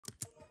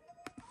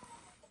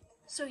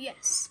So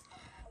yes,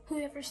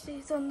 whoever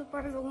stays on the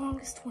bar the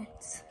longest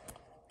wins.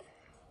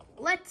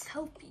 Let's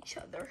help each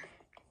other.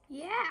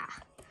 Yeah.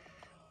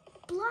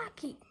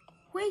 Blocky,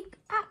 wake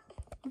up.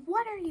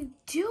 What are you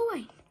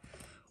doing?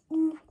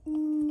 Ooh,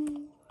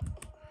 ooh.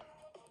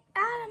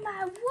 Out of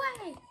my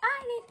way.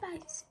 I need my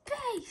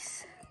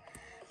space.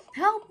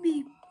 Help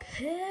me,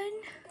 Pin.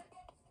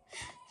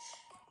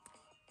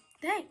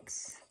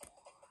 Thanks.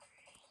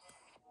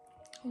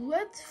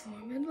 Let's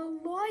form an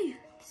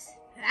alliance.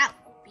 That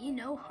will be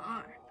no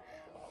harm.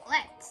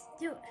 Let's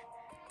do it.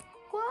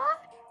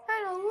 What?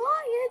 An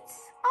alliance?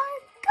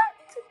 I've got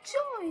to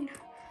join.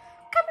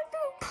 Coming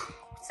through.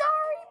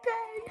 Sorry,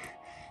 Ben.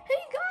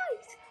 Hey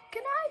guys,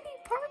 can I be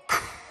part?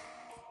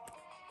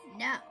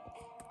 No.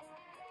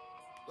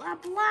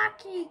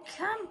 Blocky,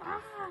 come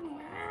on.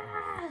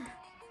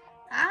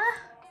 Huh?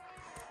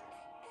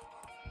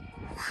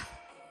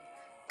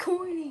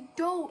 Coiny,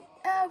 don't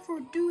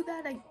ever do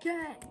that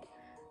again.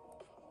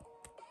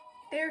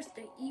 There's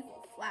the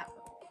evil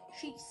flower.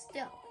 She's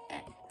still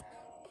in.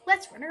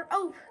 Let's run her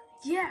over.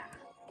 Yeah.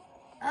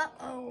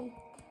 Uh-oh.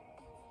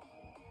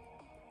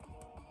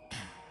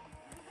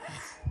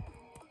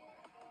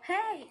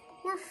 Hey,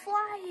 we're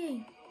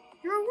flying.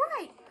 You're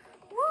right.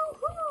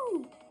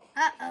 Woohoo.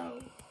 Uh-oh.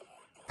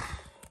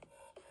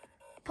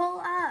 Pull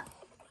up.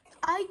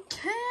 I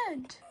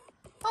can't.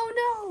 Oh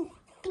no.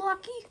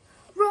 Blocky,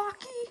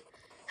 Rocky,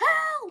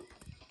 help.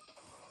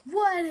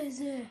 What is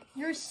it?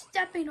 You're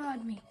stepping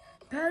on me.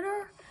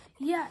 Better?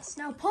 Yes.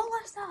 Now pull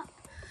us up.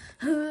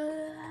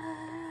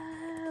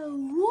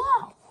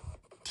 Whoa.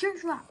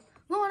 Teardrop.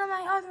 Going on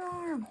my other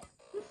arm.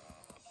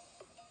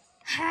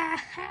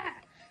 Ha ha.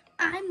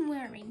 I'm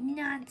wearing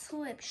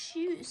non-slip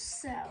shoes,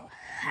 so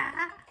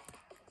ha.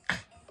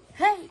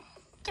 Hey,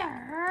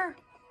 grr.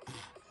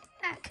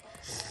 Heck.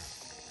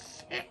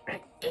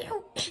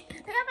 Ew.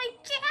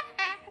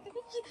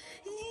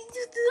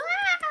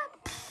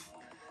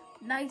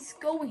 Nice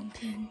going,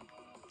 Pin.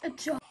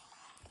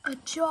 A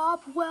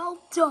job well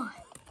done.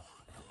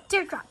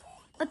 Teardrop.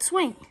 Let's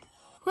swing.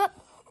 Whoop.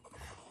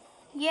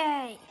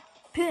 Yay.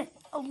 Pin.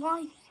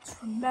 Alliance,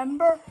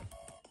 remember?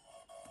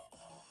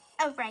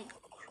 Alright.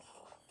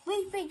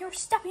 Wait, you're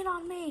stepping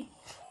on me.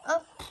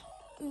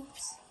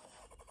 Oops.